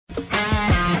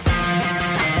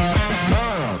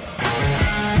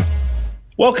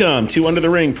Welcome to Under the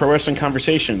Ring Pro Wrestling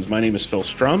Conversations. My name is Phil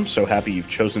Strum. So happy you've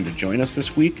chosen to join us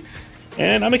this week.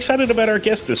 And I'm excited about our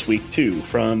guest this week, too.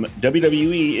 From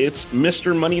WWE, it's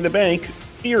Mr. Money in the Bank,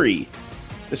 Theory.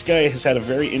 This guy has had a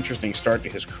very interesting start to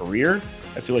his career.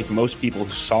 I feel like most people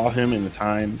who saw him in the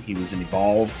time he was in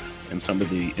Evolve and some of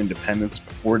the independents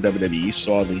before WWE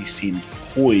saw that he seemed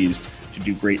poised to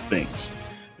do great things.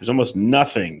 There's almost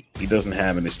nothing he doesn't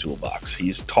have in his toolbox.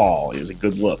 He's tall. He has a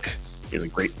good look. He has a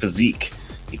great physique.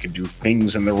 He can do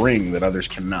things in the ring that others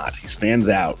cannot. He stands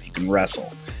out. He can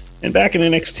wrestle. And back in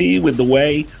NXT with The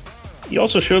Way, he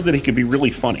also showed that he could be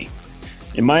really funny.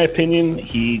 In my opinion,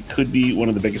 he could be one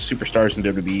of the biggest superstars in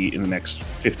WWE in the next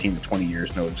 15 to 20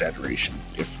 years, no exaggeration,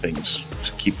 if things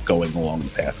keep going along the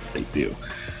path that they do.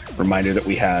 Reminder that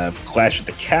we have Clash at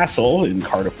the Castle in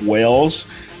Cardiff, Wales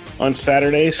on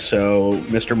Saturday, so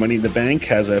Mr. Money in the Bank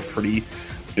has a pretty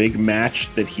big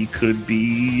match that he could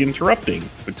be interrupting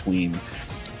between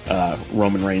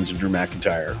Roman Reigns and Drew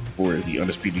McIntyre for the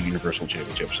Undisputed Universal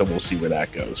Championship. So we'll see where that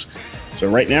goes. So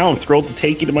right now, I'm thrilled to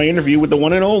take you to my interview with the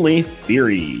one and only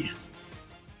Theory.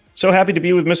 So happy to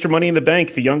be with Mr. Money in the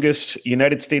Bank, the youngest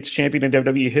United States champion in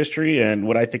WWE history, and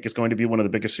what I think is going to be one of the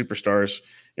biggest superstars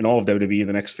in all of WWE in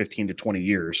the next 15 to 20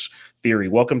 years. Theory,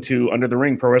 welcome to Under the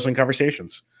Ring Pro Wrestling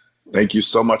Conversations. Thank you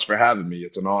so much for having me.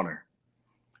 It's an honor.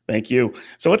 Thank you.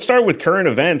 So let's start with current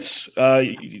events. So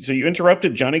you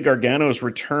interrupted Johnny Gargano's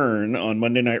return on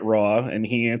Monday Night Raw, and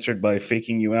he answered by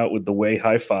faking you out with the Way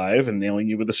high five and nailing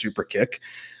you with a super kick.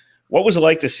 What was it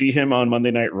like to see him on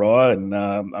Monday Night Raw? And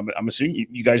I'm assuming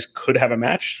you guys could have a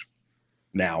match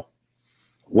now.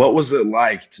 What was it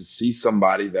like to see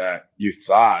somebody that you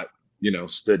thought,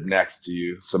 stood next to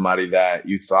you, somebody that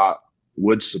you thought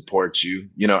would support you,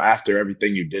 after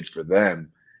everything you did for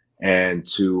them, and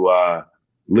to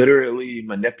literally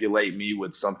manipulate me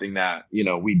with something that,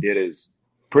 we did as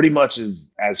pretty much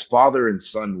as father and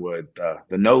son would,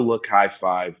 the no-look high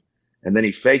five. And then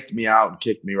he faked me out and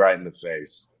kicked me right in the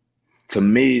face. To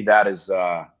me, that is,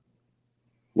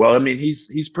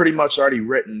 he's pretty much already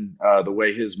written the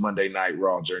way his Monday Night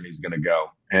Raw journey is going to go.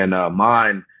 And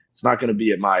mine, it's not going to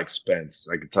be at my expense.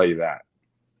 I can tell you that.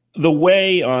 The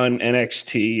Way on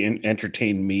NXT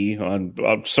entertained me on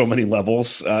so many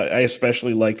levels. I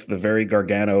especially liked the very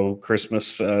Gargano Christmas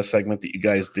segment that you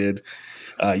guys did.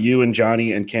 You and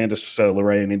Johnny and Candice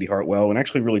LeRae and Indy Hartwell, and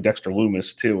actually really Dexter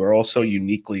Lumis too, are all so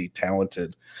uniquely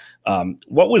talented.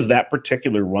 What was that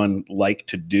particular run like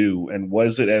to do, and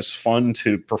was it as fun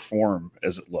to perform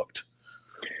as it looked?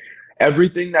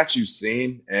 Everything that you've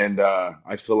seen, and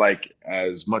I feel like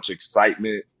as much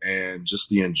excitement and just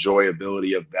the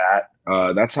enjoyability of that,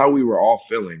 that's how we were all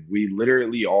feeling. We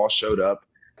literally all showed up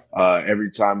every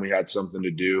time we had something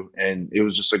to do, and it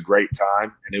was just a great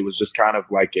time. And it was just kind of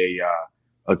like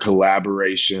a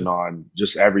collaboration on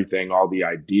just everything, all the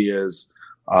ideas,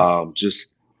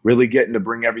 just really getting to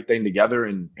bring everything together.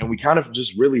 And we kind of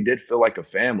just really did feel like a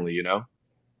family,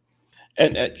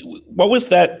 And what was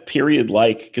that period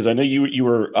like? Because I know you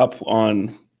were up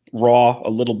on Raw a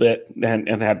little bit and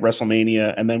had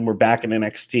WrestleMania, and then we're back in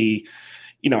NXT.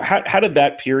 How did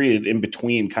that period in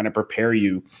between kind of prepare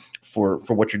you for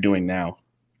what you're doing now?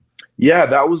 Yeah,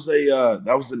 that was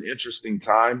an interesting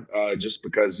time, just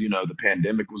because the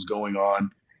pandemic was going on,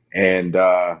 and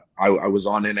I was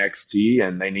on NXT,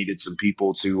 and they needed some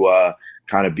people to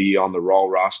kind of be on the Raw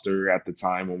roster at the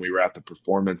time when we were at the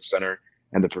Performance Center.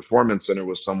 And the Performance Center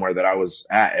was somewhere that I was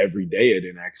at every day at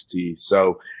NXT.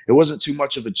 So it wasn't too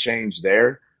much of a change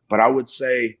there. But I would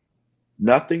say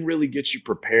nothing really gets you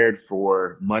prepared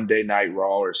for Monday Night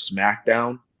Raw or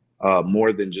SmackDown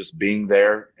more than just being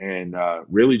there and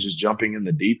really just jumping in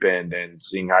the deep end and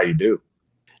seeing how you do.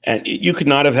 And you could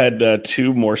not have had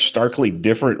two more starkly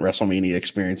different WrestleMania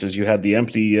experiences. You had the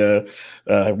empty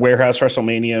warehouse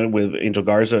WrestleMania with Angel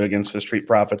Garza against the Street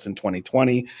Profits in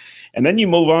 2020. And then you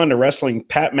move on to wrestling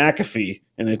Pat McAfee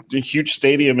in a huge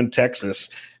stadium in Texas,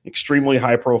 extremely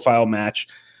high-profile match.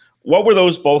 What were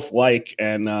those both like?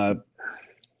 And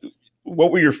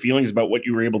what were your feelings about what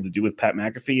you were able to do with Pat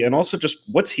McAfee? And also just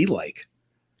what's he like?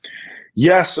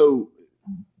 Yeah, so,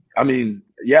 I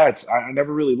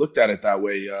never really looked at it that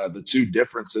way. The two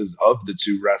differences of the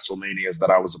two WrestleManias that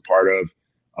I was a part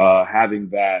of, having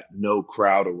that no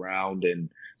crowd around and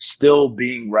still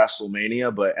being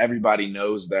WrestleMania, but everybody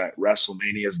knows that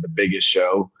WrestleMania is the biggest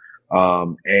show,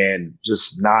 and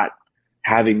just not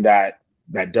having that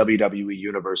WWE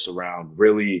universe around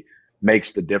really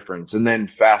makes the difference. And then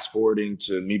fast forwarding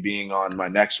to me being on my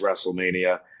next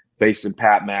WrestleMania, facing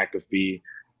Pat McAfee,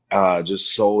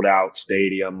 just sold out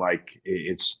stadium. Like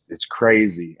it's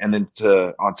crazy. And then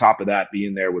to on top of that,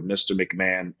 being there with Mr.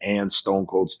 McMahon and Stone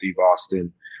Cold Steve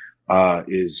Austin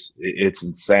it's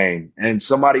insane. And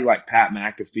somebody like Pat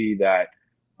McAfee that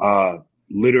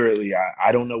literally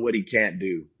I don't know what he can't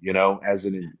do, you know, as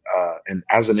an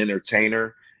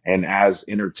entertainer and as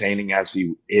entertaining as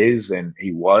he is and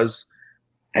he was,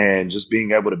 and just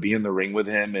being able to be in the ring with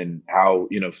him and how,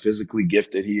 you know, physically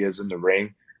gifted he is in the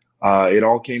ring. It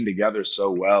all came together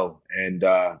so well. And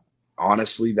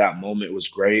honestly, that moment was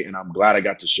great. And I'm glad I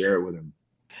got to share it with him.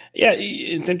 Yeah,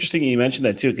 it's interesting you mentioned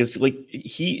that too, because like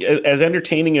he, as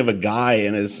entertaining of a guy,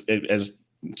 and as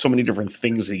so many different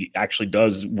things he actually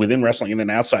does within wrestling and then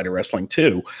outside of wrestling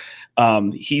too.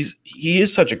 He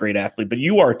is such a great athlete, but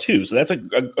you are too. So that's a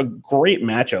great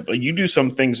matchup. You do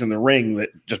some things in the ring that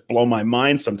just blow my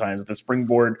mind sometimes. The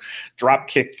springboard drop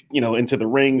kick, you know, into the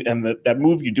ring, and that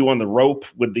move you do on the rope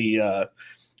with the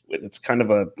it's kind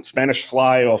of a Spanish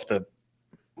fly off the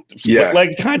split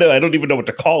leg, kind of. I don't even know what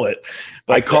to call it.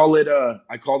 But I call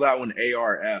that one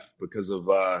ARF because of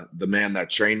the man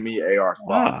that trained me, AR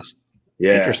Fox.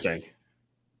 Yeah. Interesting.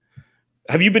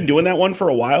 Have you been doing that one for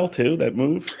a while too, that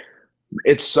move?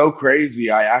 It's so crazy.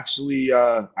 I actually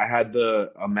I had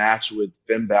a match with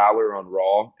Finn Balor on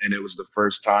Raw, and it was the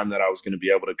first time that I was going to be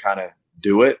able to kind of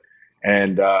do it.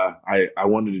 And I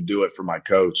wanted to do it for my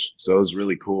coach. So it was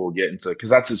really cool getting to, because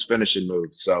that's his finishing move.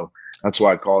 So that's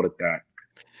why I called it that.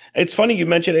 It's funny you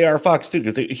mentioned AR Fox too,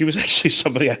 because he was actually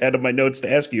somebody I had in my notes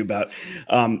to ask you about.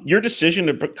 Your decision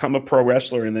to become a pro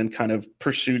wrestler and then kind of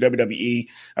pursue WWE.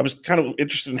 I was kind of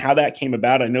interested in how that came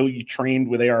about. I know you trained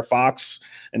with AR Fox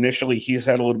initially. He's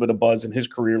had a little bit of buzz in his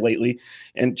career lately.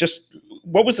 And just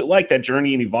what was it like, that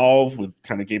journey and evolve with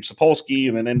kind of Gabe Sapolsky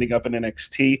and then ending up in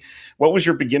NXT? What was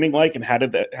your beginning like, and how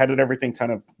did everything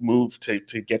kind of move to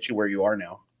get you where you are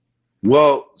now?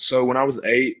 Well, so when I was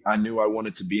 8, I knew I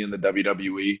wanted to be in the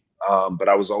WWE, but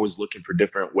I was always looking for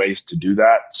different ways to do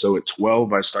that. So at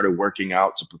 12, I started working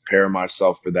out to prepare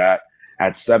myself for that.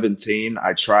 At 17,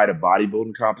 I tried a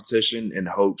bodybuilding competition in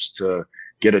hopes to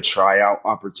get a tryout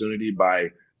opportunity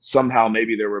by somehow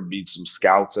maybe there would be some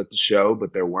scouts at the show,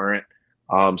 but there weren't.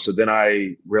 So then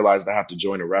I realized I have to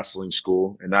join a wrestling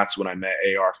school, and that's when I met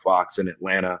AR Fox in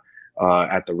Atlanta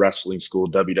at the wrestling school,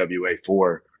 WWA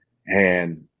 4.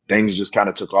 And things just kind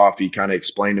of took off. He kind of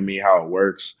explained to me how it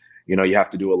works. You know, you have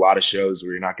to do a lot of shows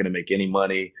where you're not going to make any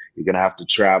money. You're going to have to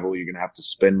travel. You're going to have to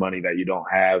spend money that you don't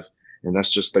have. And that's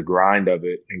just the grind of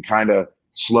it, and kind of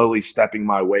slowly stepping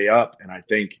my way up. And I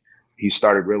think he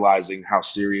started realizing how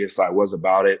serious I was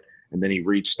about it. And then he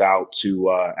reached out to,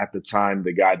 at the time,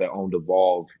 the guy that owned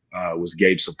Evolve was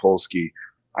Gabe Sapolsky.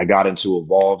 I got into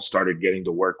Evolve, started getting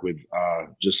to work with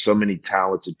just so many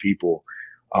talented people.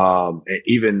 And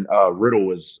even Riddle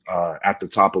was at the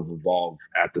top of Evolve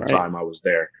at the time I was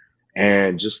there,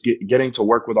 and just getting to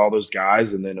work with all those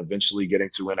guys, and then eventually getting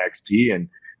to NXT and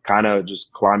kind of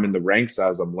just climbing the ranks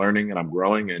as I'm learning and I'm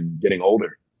growing and getting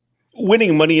older.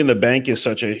 Winning Money in the Bank is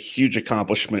such a huge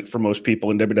accomplishment for most people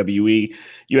in WWE.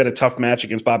 You had a tough match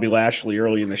against Bobby Lashley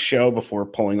early in the show before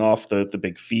pulling off the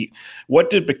big feat. What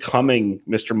did becoming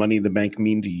Mr. Money in the Bank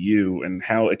mean to you, and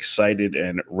how excited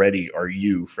and ready are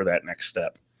you for that next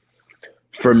step?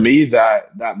 For me,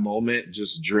 that moment,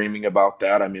 just dreaming about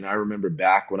that. I mean, I remember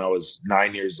back when I was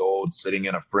 9 years old, sitting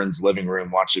in a friend's living room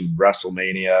watching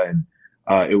WrestleMania,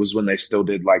 and it was when they still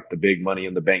did like the big Money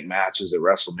in the Bank matches at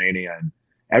WrestleMania, and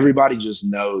everybody just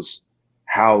knows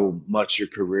how much your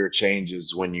career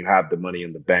changes when you have the Money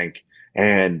in the Bank,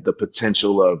 and the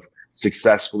potential of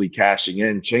successfully cashing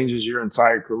in changes your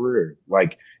entire career.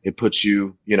 Like, it puts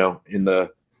you, you know, in the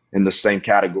same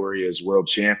category as world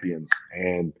champions,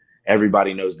 and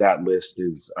everybody knows that list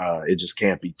is it just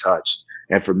can't be touched.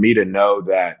 And for me to know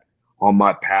that on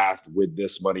my path with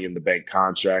this Money in the Bank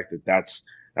contract, that's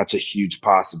a huge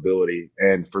possibility.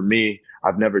 And for me,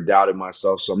 I've never doubted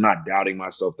myself, so I'm not doubting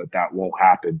myself that won't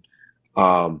happen.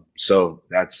 So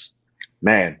that's,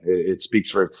 man, it speaks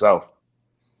for itself.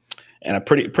 And a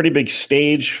pretty big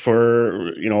stage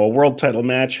for, you know, a world title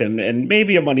match, and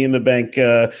maybe a Money in the Bank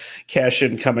cash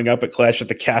in coming up at Clash at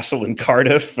the Castle in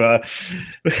Cardiff. I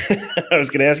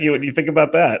was going to ask you what you think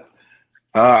about that.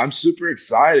 I'm super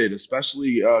excited,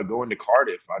 especially going to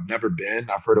Cardiff. I've never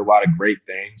been. I've heard a lot of great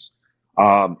things,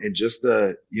 and just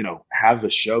to, you know, have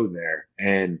a show there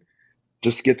and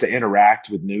just get to interact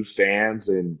with new fans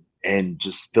and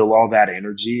just feel all that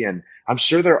energy. And I'm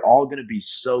sure they're all going to be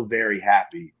so very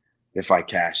happy if I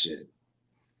cash in.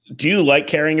 Do you like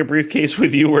carrying a briefcase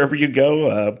with you wherever you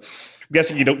go? I'm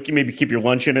guessing you don't maybe keep your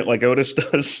lunch in it like Otis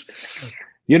does.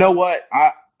 You know what?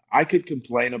 I could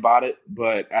complain about it,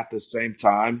 but at the same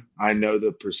time, I know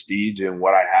the prestige and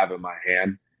what I have in my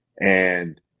hand.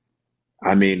 And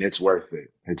I mean, it's worth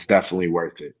it. It's definitely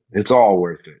worth it. It's all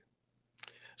worth it.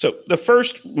 So the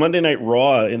first Monday Night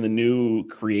Raw in the new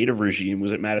creative regime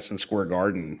was at Madison Square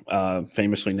Garden,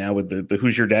 famously now with the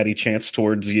 "Who's Your Daddy" chants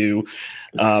towards you.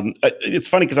 It's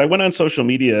funny because I went on social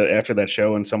media after that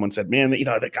show and someone said, "Man,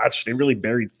 gosh, they really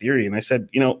buried Theory." And I said,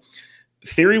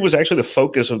 Theory was actually the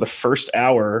focus of the first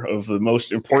hour of the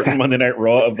most important Monday Night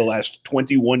Raw of the last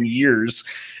 21 years.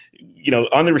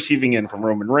 On the receiving end from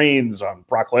Roman Reigns, on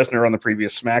Brock Lesnar on the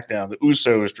previous SmackDown, the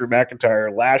Usos, Drew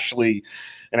McIntyre, Lashley,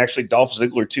 and actually Dolph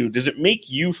Ziggler too. Does it make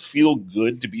you feel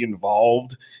good to be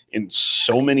involved in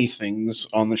so many things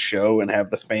on the show and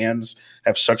have the fans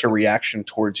have such a reaction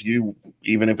towards you,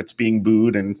 even if it's being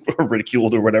booed and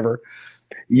ridiculed or whatever?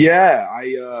 Yeah,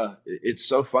 it's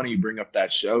so funny you bring up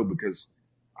that show because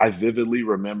I vividly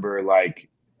remember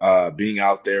being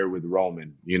out there with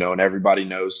Roman, and everybody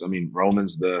knows, I mean,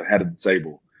 Roman's the head of the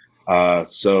table.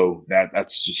 So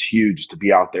that's just huge to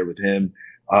be out there with him,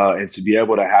 and to be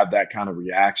able to have that kind of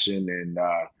reaction and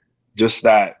just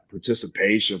that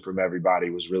participation from everybody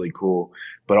was really cool.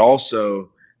 But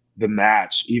also the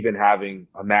match, even having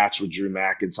a match with Drew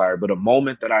McIntyre. But a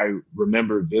moment that I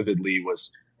remember vividly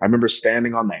was I remember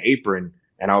standing on the apron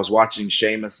and I was watching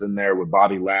Sheamus in there with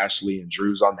Bobby Lashley and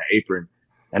Drew's on the apron.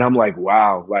 And I'm like,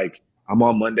 wow, like I'm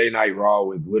on Monday Night Raw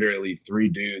with literally three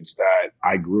dudes that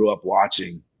I grew up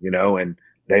watching, and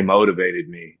they motivated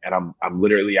me. And I'm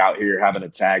literally out here having a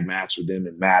tag match with them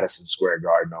in Madison Square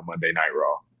Garden on Monday Night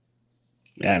Raw.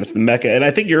 Yeah, it's the Mecca. And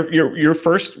I think your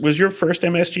first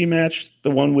MSG match,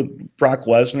 the one with Brock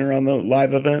Lesnar on the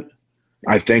live event?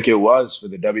 I think it was for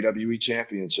the WWE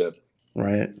Championship.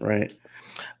 Right.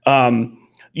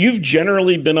 You've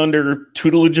generally been under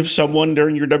tutelage of someone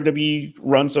during your WWE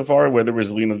run so far, whether it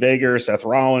was Lena Vega, Seth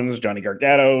Rollins, Johnny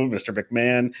Gargano, Mr.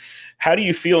 McMahon. How do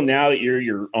you feel now that you're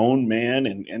your own man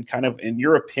and kind of, in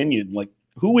your opinion, like,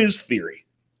 who is Theory?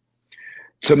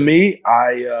 To me,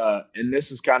 and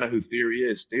this is kind of who Theory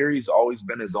is. Theory's always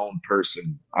been his own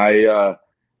person. I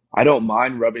don't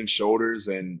mind rubbing shoulders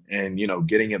and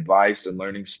getting advice and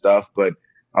learning stuff, but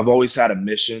I've always had a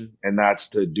mission, and that's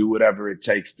to do whatever it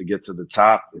takes to get to the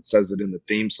top. It says it in the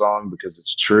theme song because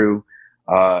it's true.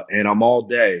 And I'm all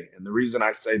day. And the reason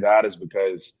I say that is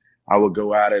because I will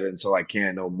go at it until I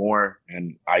can't no more.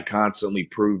 And I constantly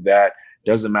prove that.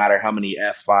 Doesn't matter how many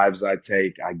F5s I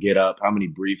take, I get up. How many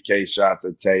briefcase shots I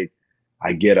take,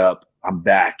 I get up. I'm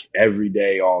back every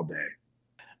day, all day.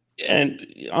 And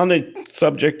on the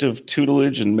subject of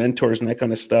tutelage and mentors and that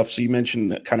kind of stuff, so you mentioned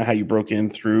that kind of how you broke in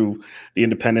through the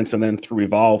independents and then through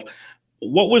Evolve.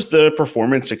 What was the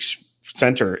performance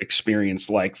center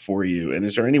experience like for you? And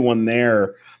is there anyone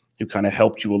there who kind of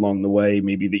helped you along the way,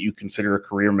 maybe that you consider a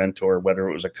career mentor, whether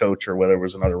it was a coach or whether it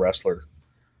was another wrestler?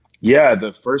 Yeah,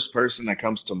 the first person that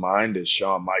comes to mind is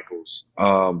Shawn Michaels.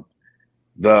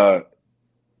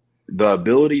 The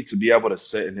ability to be able to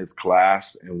sit in his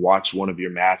class and watch one of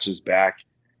your matches back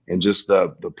and just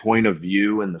the point of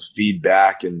view and the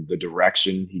feedback and the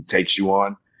direction he takes you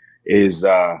on is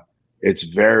it's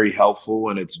very helpful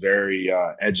and it's very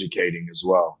educating as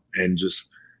well. And just,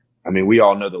 I mean, we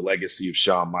all know the legacy of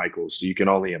Shawn Michaels, so you can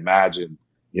only imagine,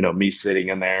 me sitting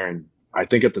in there. And I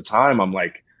think at the time I'm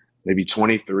like maybe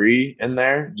 23 in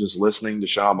there just listening to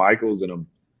Shawn Michaels, and I'm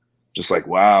just like,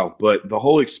 wow. But the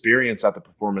whole experience at the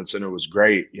Performance Center was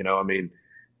great. I mean,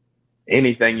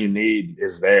 anything you need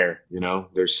is there.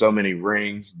 There's so many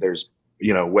rings. There's,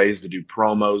 ways to do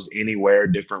promos anywhere,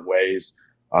 different ways.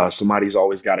 Somebody's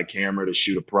always got a camera to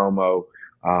shoot a promo.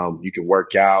 You can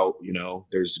work out,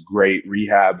 there's great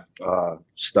rehab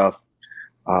stuff.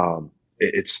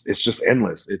 It's just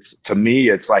endless. To me,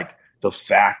 it's like the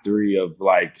factory of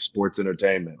like sports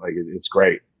entertainment. Like it's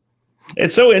great.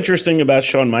 It's so interesting about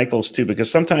Shawn Michaels too, because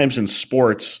sometimes in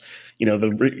sports,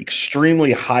 the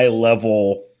extremely high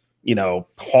level,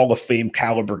 Hall of Fame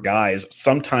caliber guys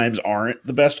sometimes aren't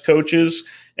the best coaches.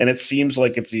 And it seems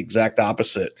like it's the exact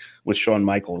opposite with Shawn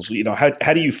Michaels.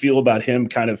 How do you feel about him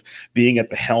kind of being at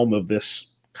the helm of this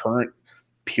current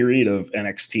period of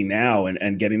NXT now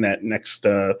and getting that next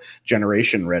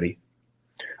generation ready?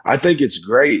 I think it's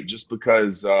great just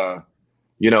because,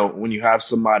 when you have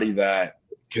somebody that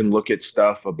can look at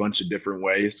stuff a bunch of different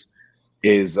ways,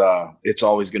 it's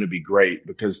always going to be great,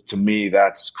 because to me,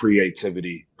 that's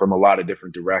creativity from a lot of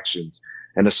different directions.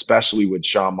 And especially with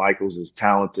Shawn Michaels, as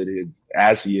talented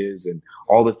as he is and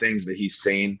all the things that he's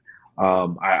seen,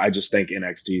 I just think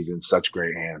NXT is in such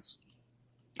great hands.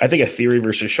 I think a Theory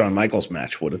versus Shawn Michaels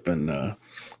match would have been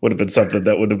something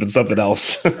that would have been something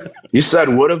else. You said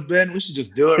would have been. We should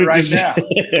just do it right now.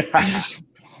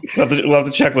 We'll have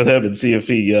to check with him and see if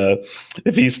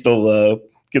he's still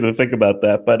going to think about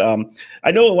that. But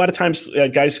I know a lot of times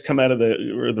guys come out of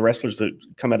the wrestlers that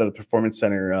come out of the performance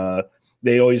center.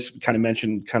 They always kind of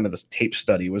mention kind of this tape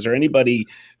study. Was there anybody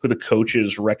who the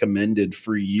coaches recommended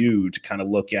for you to kind of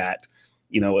look at,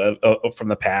 from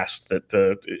the past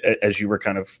that as you were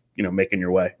kind of, making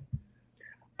your way?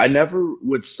 I never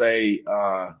would say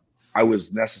I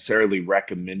was necessarily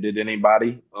recommended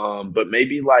anybody, but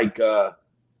maybe like,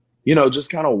 just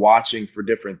kind of watching for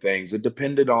different things. It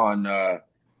depended on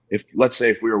let's say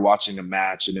if we were watching a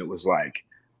match and it was like,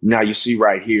 now you see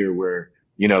right here where,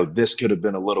 this could have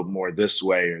been a little more this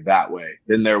way or that way.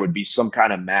 Then there would be some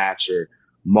kind of match or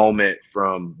moment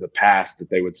from the past that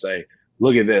they would say,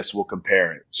 look at this, we'll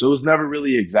compare it. So it was never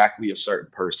really exactly a certain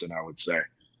person, I would say.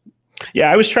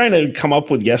 Yeah, I was trying to come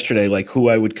up with yesterday, like who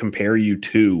I would compare you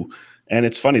to. And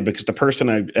it's funny because the person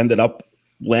I ended up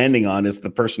landing on is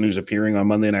the person who's appearing on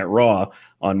Monday Night Raw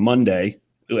on Monday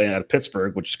at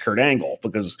Pittsburgh, which is Kurt Angle,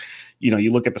 because,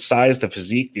 you look at the size, the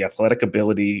physique, the athletic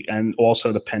ability, and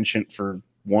also the penchant for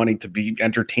wanting to be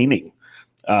entertaining,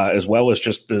 as well as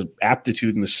just the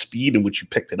aptitude and the speed in which you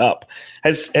picked it up.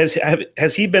 Has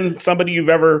he been somebody you've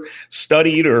ever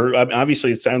studied, or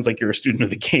obviously it sounds like you're a student of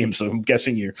the game, so I'm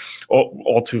guessing you're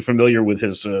all too familiar with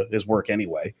his work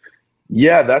anyway.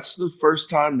 Yeah, that's the first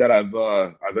time that I've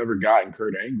ever gotten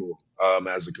Kurt Angle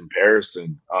as a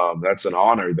comparison. That's an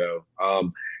honor,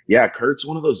 though. Yeah, Kurt's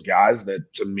one of those guys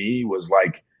that to me was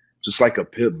like just like a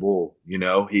pit bull.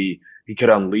 He could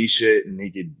unleash it and he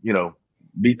could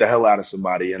beat the hell out of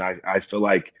somebody. And I feel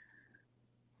like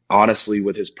honestly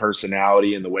with his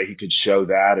personality and the way he could show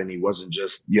that, and he wasn't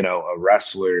just a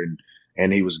wrestler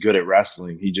and he was good at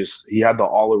wrestling. He had the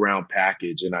all around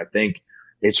package, and I think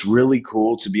it's really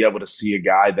cool to be able to see a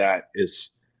guy that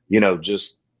is,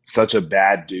 just such a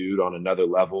bad dude on another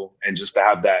level, and just to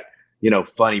have that,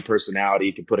 funny personality.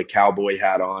 He can put a cowboy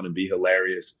hat on and be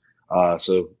hilarious.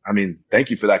 So, I mean, thank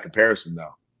you for that comparison,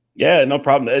 though. Yeah, no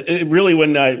problem. It really,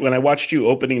 when I watched you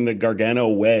opening the Gargano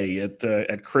way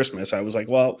at Christmas, I was like,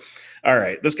 well, all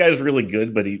right, this guy's really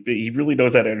good, but he really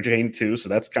knows how to entertain too. So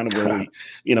that's kind of where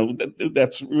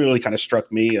that's really kind of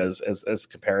struck me as the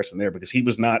comparison there, because he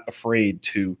was not afraid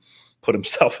to put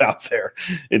himself out there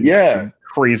in some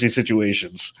crazy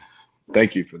situations.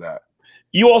 Thank you for that.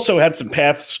 You also had some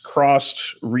paths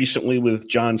crossed recently with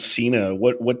John Cena.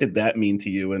 What did that mean to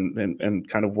you, and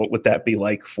kind of what would that be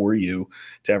like for you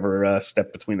to ever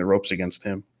step between the ropes against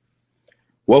him?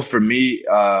 Well, for me,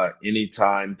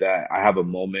 anytime that I have a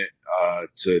moment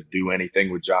to do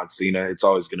anything with John Cena, it's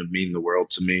always going to mean the world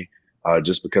to me,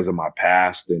 just because of my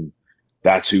past. And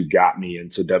that's who got me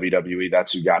into WWE.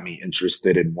 That's who got me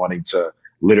interested in wanting to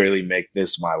literally make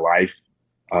this my life,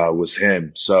 was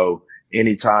him. So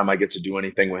anytime I get to do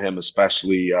anything with him,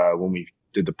 especially when we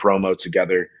did the promo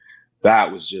together,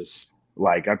 that was just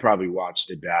like, I probably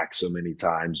watched it back so many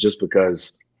times just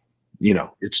because,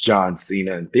 it's John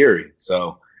Cena in theory.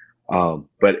 So,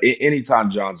 but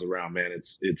anytime John's around, man,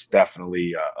 it's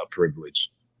definitely a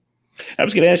privilege. I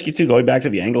was going to ask you too, going back to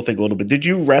the Angle thing a little bit, did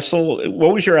you wrestle?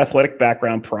 What was your athletic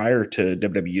background prior to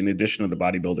WWE in addition to the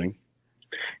bodybuilding?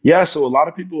 Yeah, so a lot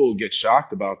of people get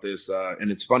shocked about this,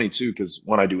 and it's funny too, because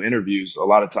when I do interviews, a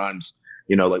lot of times,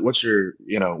 like, what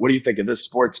do you think of this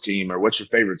sports team, or what's your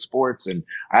favorite sports? And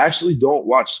I actually don't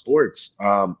watch sports.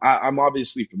 I'm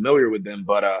obviously familiar with them,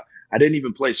 but I didn't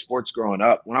even play sports growing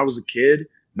up. When I was a kid,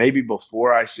 maybe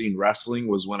before I seen wrestling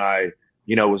was when I,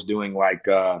 was doing like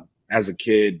as a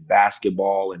kid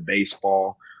basketball and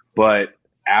baseball. But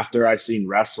after I seen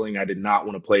wrestling, I did not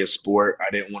want to play a sport.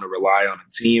 I didn't want to rely on a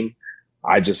team.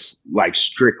 I just like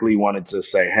strictly wanted to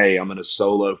say, hey, I'm going to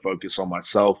solo focus on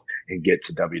myself and get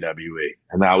to WWE.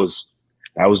 And that was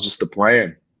just the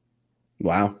plan.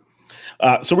 Wow.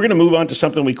 So we're going to move on to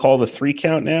something we call the 3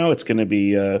 count now. It's going to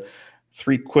be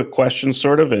 3 quick questions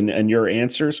sort of, and your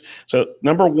answers. So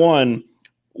number 1,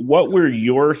 what were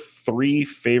your 3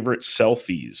 favorite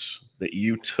selfies that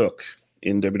you took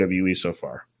in WWE so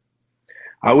far?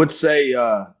 I would say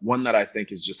one that I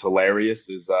think is just hilarious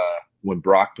is when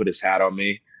Brock put his hat on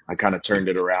me. I kind of turned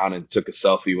it around and took a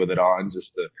selfie with it on,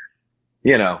 just to,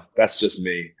 that's just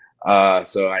me.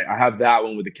 So I have that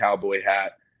one with the cowboy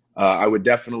hat. I would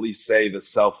definitely say the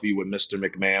selfie with Mr.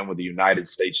 McMahon with the United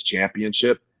States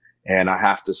Championship. And I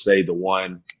have to say the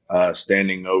one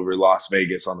standing over Las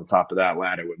Vegas on the top of that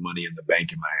ladder with Money in the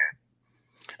Bank in my hand.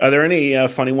 Are there any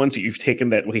funny ones that you've taken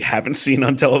that we haven't seen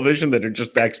on television that are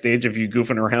just backstage of you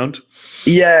goofing around?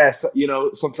 Yes,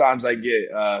 sometimes I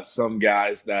get some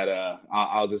guys that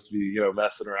I'll just be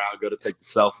messing around, go to take the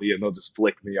selfie, and they'll just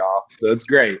flick me off. So it's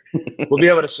great. We'll be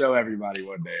able to show everybody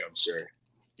one day, I'm sure.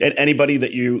 And anybody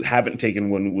that you haven't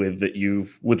taken one with that you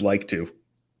would like to?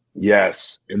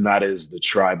 Yes, and that is the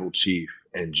Tribal Chief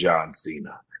and John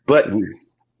Cena. But Ooh.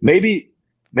 maybe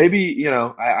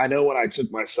I know when I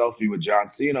took my selfie with John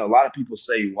Cena, a lot of people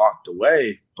say he walked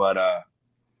away, but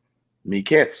you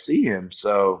can't see him.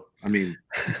 So, I mean,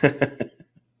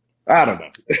 I don't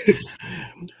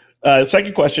know.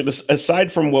 Second question,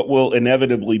 aside from what will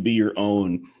inevitably be your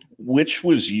own, which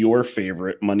was your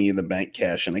favorite Money in the Bank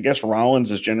cash? And I guess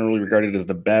Rollins is generally regarded as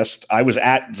the best. I was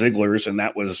at Ziggler's, and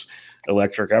that was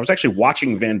electric. I was actually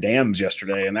watching Van Damme's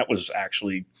yesterday, and that was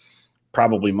actually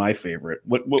probably my favorite.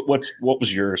 What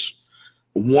was yours?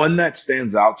 One that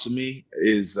stands out to me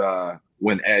is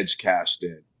when Edge cashed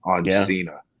in on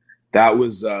Cena. That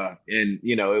was and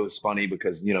it was funny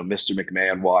because Mr.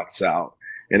 McMahon walks out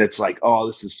and it's like, oh,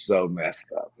 this is so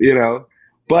messed up,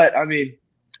 But I mean,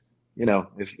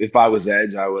 if I was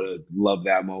Edge, I would have loved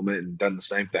that moment and done the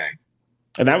same thing.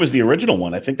 And that was the original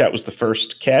one. I think that was the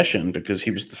first cash in because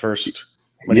he was the first.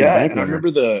 Yeah, and I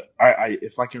remember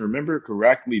if I can remember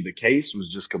correctly, the case was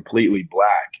just completely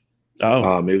black.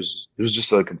 Oh, it was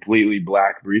just a completely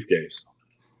black briefcase.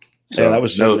 So that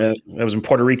was in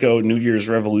Puerto Rico, New Year's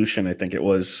Revolution, I think it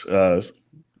was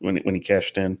when he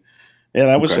cashed in. Yeah,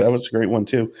 that was a great one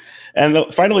too. And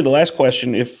finally, the last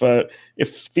question: if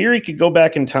Theory could go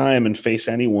back in time and face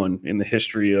anyone in the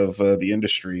history of the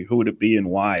industry, who would it be and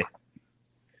why?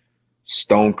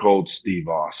 Stone Cold Steve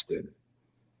Austin.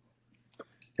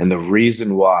 And the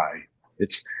reason why,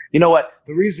 it's, the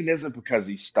reason isn't because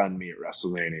he stunned me at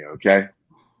WrestleMania, okay?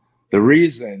 The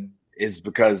reason is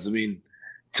because,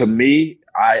 to me,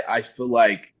 I feel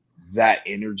like that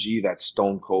energy that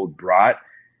Stone Cold brought,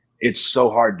 it's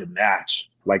so hard to match.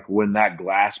 Like when that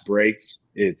glass breaks,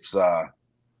 it's, I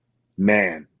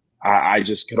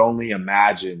just could only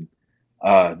imagine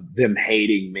them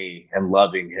hating me and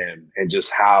loving him and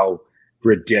just how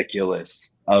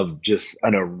ridiculous of just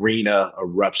an arena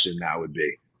eruption that would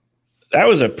be. That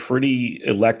was a pretty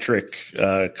electric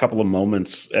couple of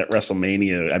moments at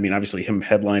WrestleMania. I mean, obviously him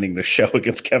headlining the show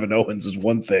against Kevin Owens is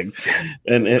one thing.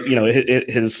 And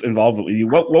his involvement with you.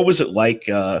 What was it like?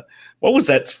 What was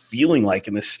that feeling like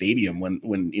in the stadium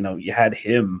when you had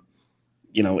him,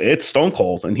 it's Stone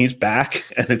Cold and he's back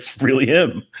and it's really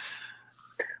him.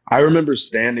 I remember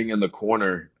standing in the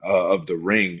corner of the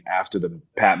ring after the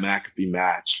Pat McAfee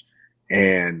match,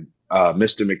 and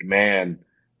Mr. McMahon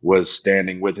was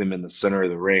standing with him in the center of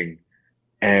the ring.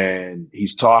 And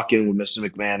he's talking with Mr.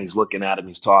 McMahon. He's looking at him.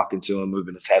 He's talking to him,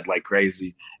 moving his head like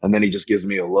crazy. And then he just gives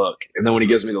me a look. And then when he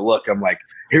gives me the look, I'm like,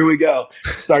 here we go.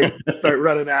 Start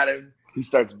running at him. He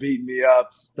starts beating me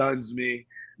up, stuns me.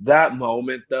 That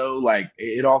moment, though, like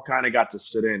it all kind of got to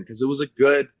sit in because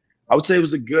I would say it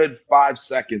was a good 5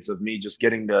 seconds of me just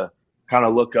getting to kind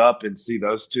of look up and see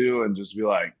those two and just be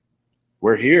like,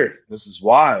 we're here. This is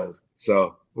wild. So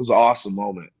it was an awesome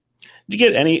moment. Did you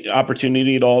get any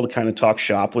opportunity at all to kind of talk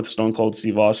shop with Stone Cold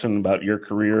Steve Austin about your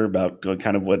career, about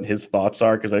kind of what his thoughts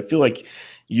are? Because I feel like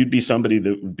you'd be somebody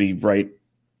that would be right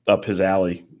up his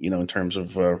alley, in terms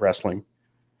of wrestling.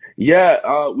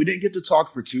 Yeah, we didn't get to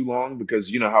talk for too long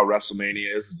because you know how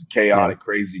WrestleMania is. It's a chaotic,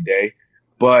 crazy day.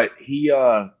 But he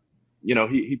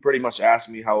pretty much asked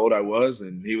me how old I was,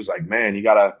 and he was like, man, you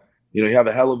gotta, you have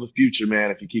a hell of a future,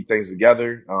 man, if you keep things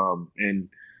together. And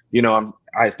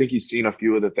I think he's seen a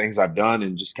few of the things I've done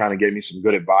and just kind of gave me some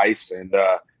good advice and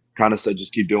kind of said,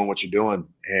 just keep doing what you're doing.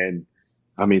 And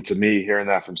I mean, to me, hearing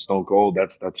that from Stone Cold,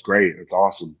 that's great. It's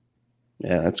awesome.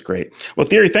 Yeah, that's great. Well,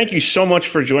 Theory, thank you so much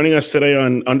for joining us today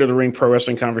on Under the Ring Pro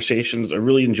Wrestling Conversations. I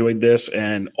really enjoyed this,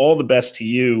 and all the best to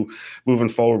you moving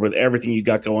forward with everything you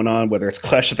got going on, whether it's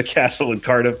Clash of the Castle in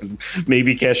Cardiff and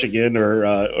maybe cashing in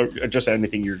or just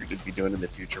anything you're going to be doing in the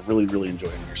future. Really, really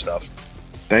enjoying your stuff.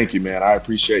 Thank you, man. I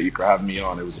appreciate you for having me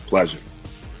on. It was a pleasure.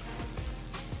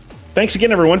 Thanks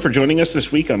again, everyone, for joining us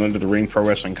this week on Under the Ring Pro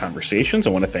Wrestling Conversations.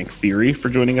 I want to thank Theory for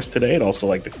joining us today. I'd also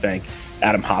like to thank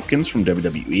Adam Hopkins from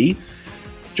WWE.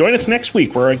 Join us next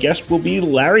week where our guest will be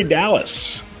Larry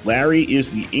Dallas. Larry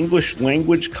is the English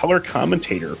language color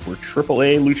commentator for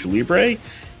AAA Lucha Libre,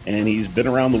 and he's been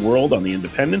around the world on the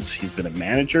independents. He's been a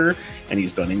manager, and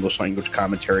he's done English language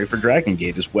commentary for Dragon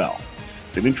Gate as well.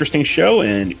 It's an interesting show,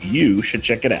 and you should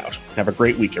check it out. Have a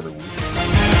great week, everyone.